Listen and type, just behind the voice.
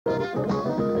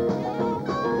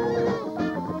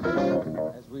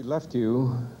As we left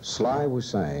you, Sly was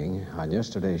saying on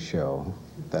yesterday's show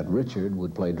that Richard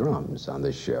would play drums on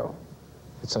this show.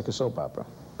 It's like a soap opera.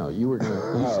 No, you were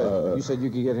gonna, you said you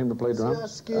could get him to play drums? See how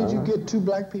scared you get two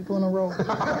black people in a row?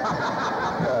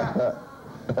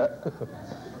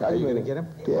 Are you gonna get him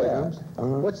to play drums?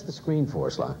 What's the screen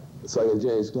for, Sly? So I can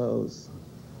change clothes.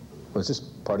 Was this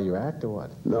part of your act or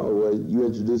what? No, well, you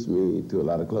introduced me to a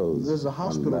lot of clothes. There's a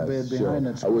hospital bed behind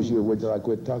that I screen. wish you would wait till I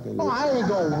quit talking. Oh, I ain't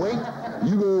gonna wait.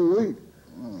 You gonna wait?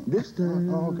 This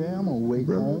time. Okay, I'm gonna wait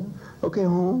home. Okay,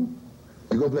 home.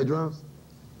 You gonna play drums?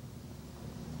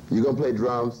 You gonna play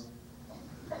drums?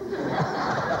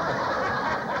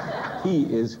 He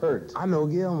is hurt. I know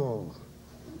Gilmore.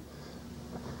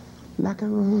 Knock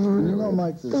on. You know,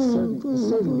 Mike,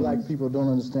 certain black people don't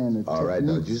understand the All right,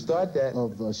 don't you start that.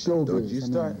 of showbiz. Don't you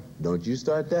start. Don't you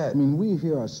start that. I mean, we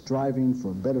here are striving for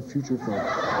a better future for...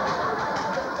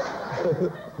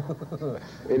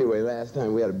 Anyway, last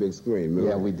time we had a big screen, remember?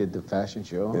 Yeah, we did the fashion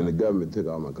show. And the government took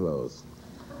all my clothes.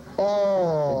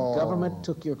 Oh! The government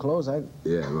took your clothes?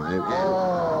 Yeah, my...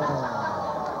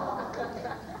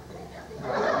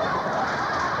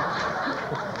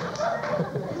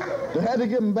 They had to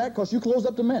give them back because you closed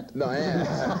up the mint. No, and...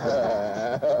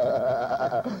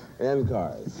 and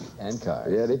cars. And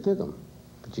cars. Yeah, they took them.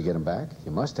 Did you get them back?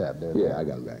 You must have. Yeah, I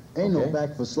got them back. Ain't Okay. no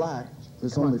back for Sly.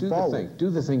 It's Come on, only do forward. the thing. Do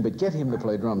the thing, but get him to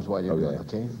play drums while you're doing it,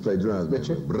 okay? Play drums,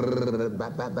 Richard? Brrrr,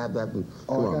 bap, bap, bap, bap. Come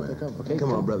Oh, I on, got man. the cover. Okay,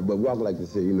 Come on, brother. But walk like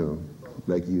this here, you know.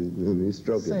 Like you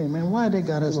stroke Say, it. man, why they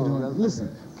got us doing brother.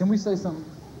 Listen, can we say something?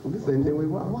 The same thing we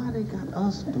want. Why they got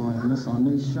us doing this on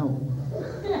this show?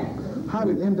 How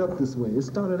did it end up this way? It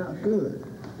started out good.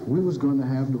 We was going to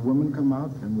have the women come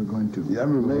out and we're going to Yeah, I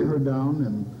remember. lay her down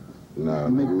and No,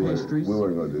 make we pastries. We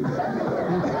weren't going to do that.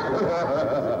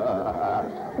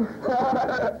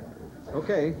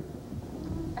 Okay.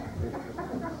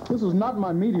 This is not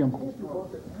my medium.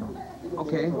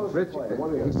 Okay,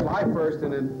 Richard. Sly first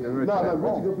and then Richard. No,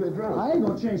 Richard go play drums. I ain't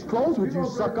gonna change clothes with you,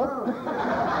 sucker.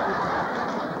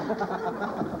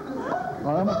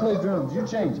 All right, I'm gonna play drums. You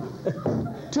change it.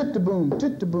 Tit the boom,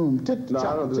 tit the boom, tit the No, I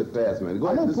chop. don't do it fast, man. Go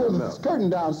I'm ahead gonna and do pull something the else. curtain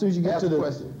down as soon as you get Ask to a the...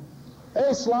 question.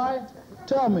 Hey, Sly,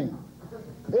 tell me,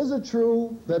 is it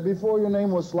true that before your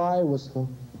name was Sly, it was...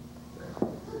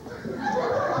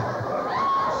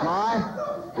 Sly?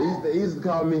 They used to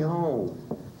call me home.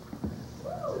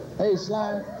 Hey,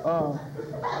 Sly, All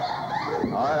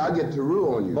right, I'll get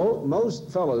Teru on you. Most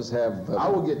fellas have... I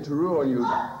will get Teru on you,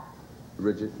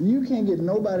 Richard. you can't get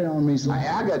nobody on me, Sly.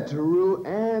 I got Teru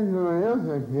and... You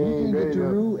can't get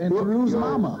Teru and Teru's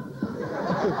mama.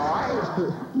 All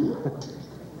right.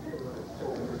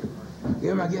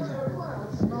 Give him my guitar.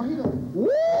 No, he don't. Woo!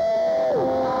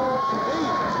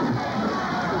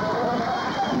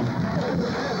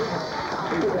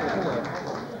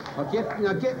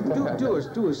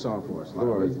 Do a song for us. Sly. Come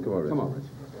on, Richard. Come on, Richard. Come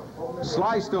on, Richard.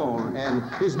 Sly Stone and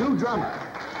his new drummer.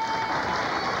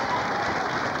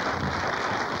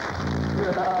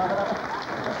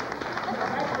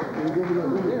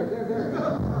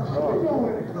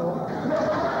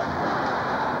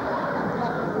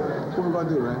 What we gonna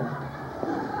do, man?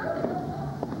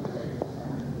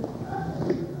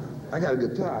 I got a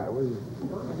guitar. What is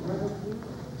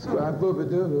it? Squad booba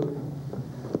doo.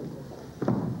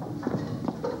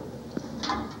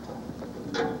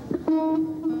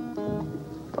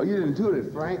 Oh, you didn't do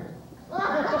it, Frank.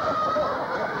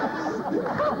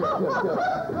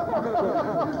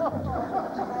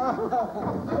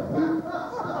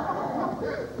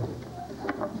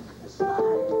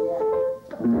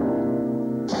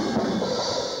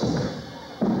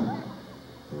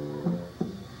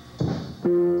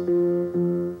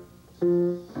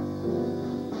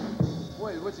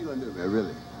 What's he gonna do, man?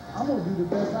 Really? I'm gonna do the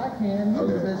best I can. You do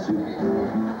the Okay. best you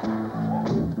can.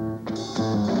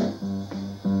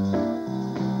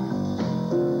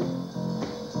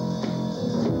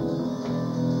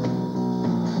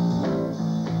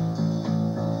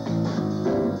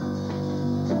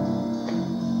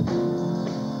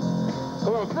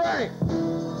 Come on, Frank!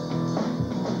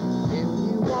 If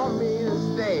you want me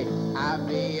to stay, I'll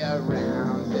be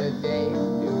around today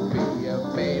to be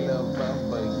available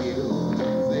for you.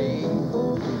 See,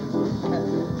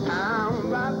 I'm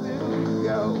about to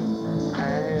go,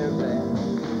 and then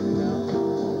you know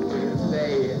we'll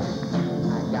stay.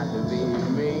 I got to be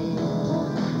me.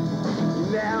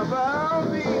 Never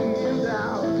be in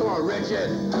doubt. Come on,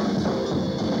 Richard.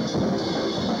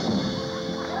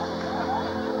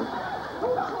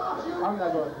 I'm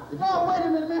not going. No, wait a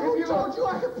minute, man. Who told you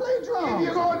I could play drums? If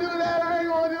you're gonna do that, I ain't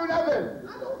gonna do nothing.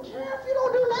 I don't care if you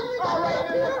don't do nothing. You All got right, up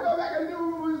then let's here. go back and do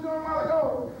what we was doing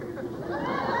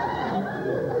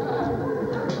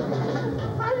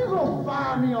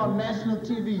fire me on national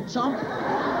TV,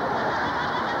 chump.